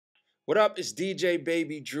What up? It's DJ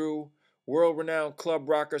Baby Drew, world-renowned club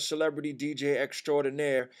rocker, celebrity DJ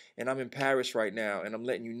extraordinaire, and I'm in Paris right now, and I'm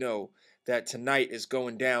letting you know that tonight is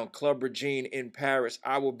going down. Club Regine in Paris.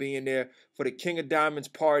 I will be in there for the King of Diamonds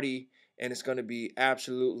party, and it's going to be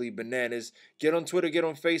absolutely bananas. Get on Twitter, get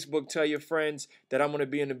on Facebook, tell your friends that I'm going to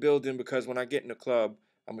be in the building because when I get in the club,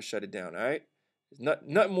 I'm going to shut it down, all right? There's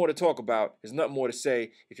nothing more to talk about. There's nothing more to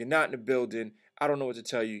say. If you're not in the building, I don't know what to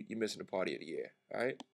tell you. You're missing the party of the year, all right?